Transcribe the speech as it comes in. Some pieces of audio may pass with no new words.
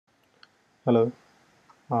Hello.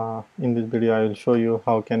 In this video I will show you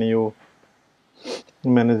how can you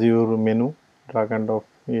manage your menu. Drag and drop.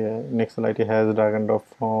 Yeah, next slide it has drag and drop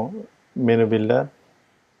menu builder.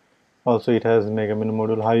 Also it has mega menu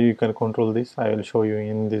module. How you can control this I will show you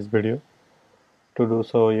in this video. To do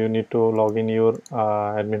so you need to log in your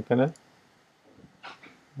admin panel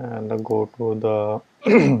and go to the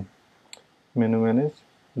menu manage,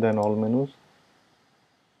 then all menus.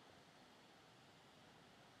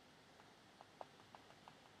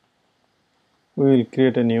 We will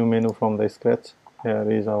create a new menu from the scratch. Here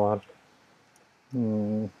is our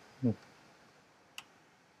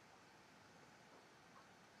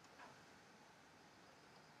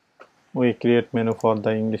we create menu for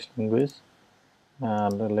the English language,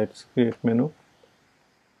 and let's create menu.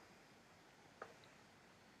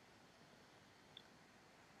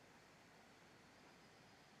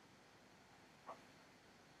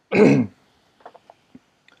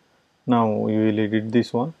 Now we will edit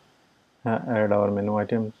this one, add our menu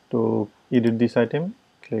items. To edit this item,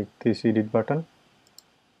 click this edit button.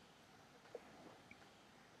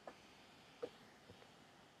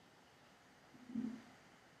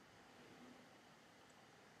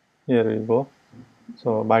 Here we go.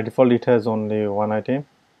 So by default it has only one item.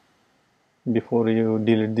 Before you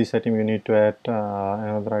delete this item you need to add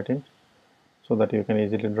another item so that you can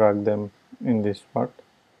easily drag them in this part.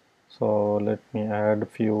 So let me add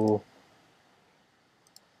few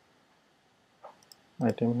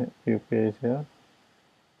item, few page here.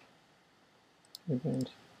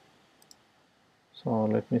 So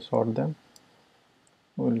let me sort them.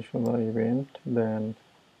 We'll show the event, then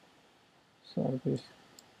service,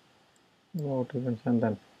 about events, and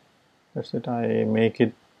then that's it. I make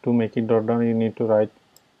it, to make it drop down you need to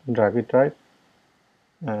drag it right,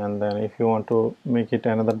 and then if you want to make it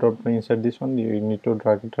another drop down inside this one you need to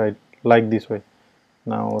drag it right like this way.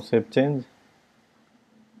 Now save change.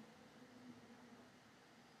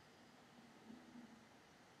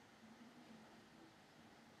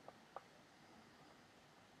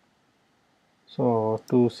 So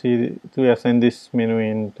to assign this menu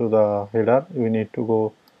into the header we need to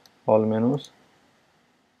go all menus,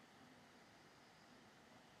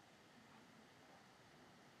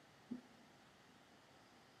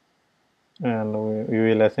 and we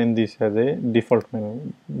will assign this as a default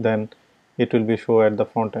menu, then it will be show at the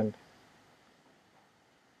front end.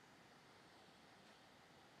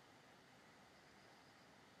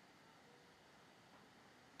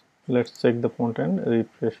 Let's check the front end,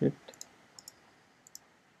 refresh it.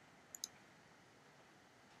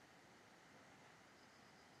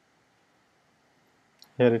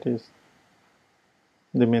 Here it is.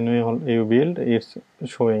 The menu you build is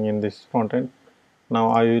showing in this front end.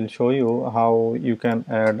 Now I will show you how you can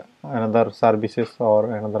add another services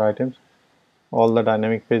or another items. All the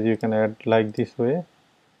dynamic page you can add like this way,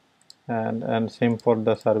 and same for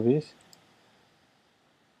the service,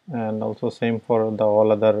 and also same for the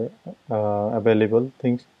all other available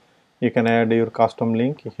things. You can add your custom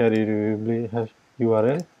link. Here you will have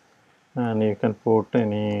URL, and you can put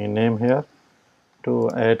any name here.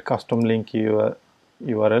 To add custom link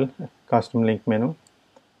URL, custom link menu,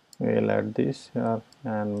 we will add this here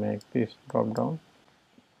and make this drop down.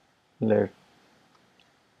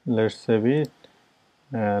 Let's save it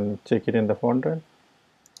and check it in the front end.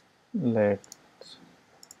 Let's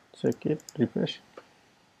check it, refresh.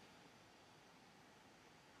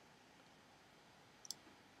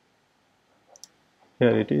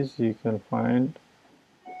 Here it is. You can find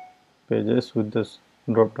pages with this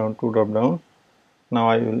drop down to drop down. Now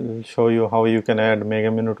I will show you how you can add mega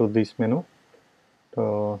menu to this menu.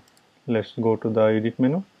 So let's go to the edit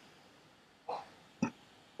menu.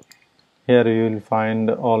 Here you will find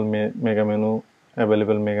all mega menu,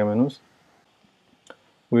 available mega menus.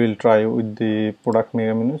 We will try with the product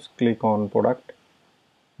mega menus. Click on product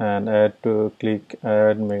and click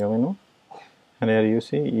add mega menu, and here you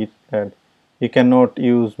see it add. You cannot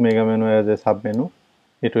use mega menu as a sub menu,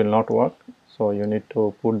 it will not work. So you need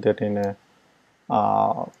to put that in a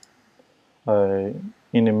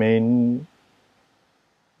main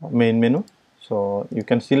menu. So you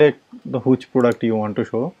can select the which product you want to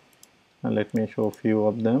show, and let me show few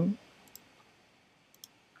of them.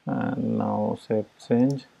 And now save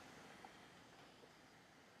change,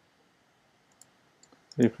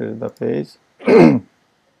 refresh the page.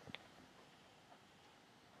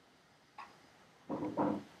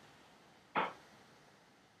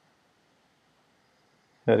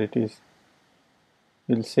 Here it is.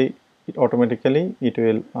 You'll see it automatically it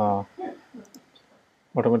will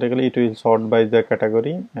sort by the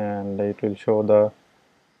category, and it will show the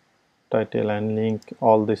title and link,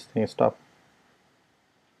 all this stuff.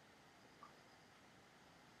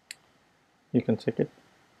 you can check it.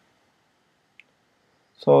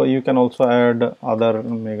 So you can also add other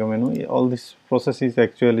mega menu. All this process is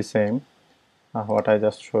actually same what I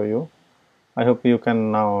just show you. I hope you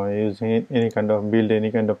can now use any kind of build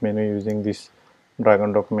any kind of menu using this drag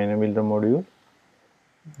and drop menu builder module.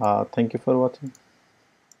 Thank you for watching.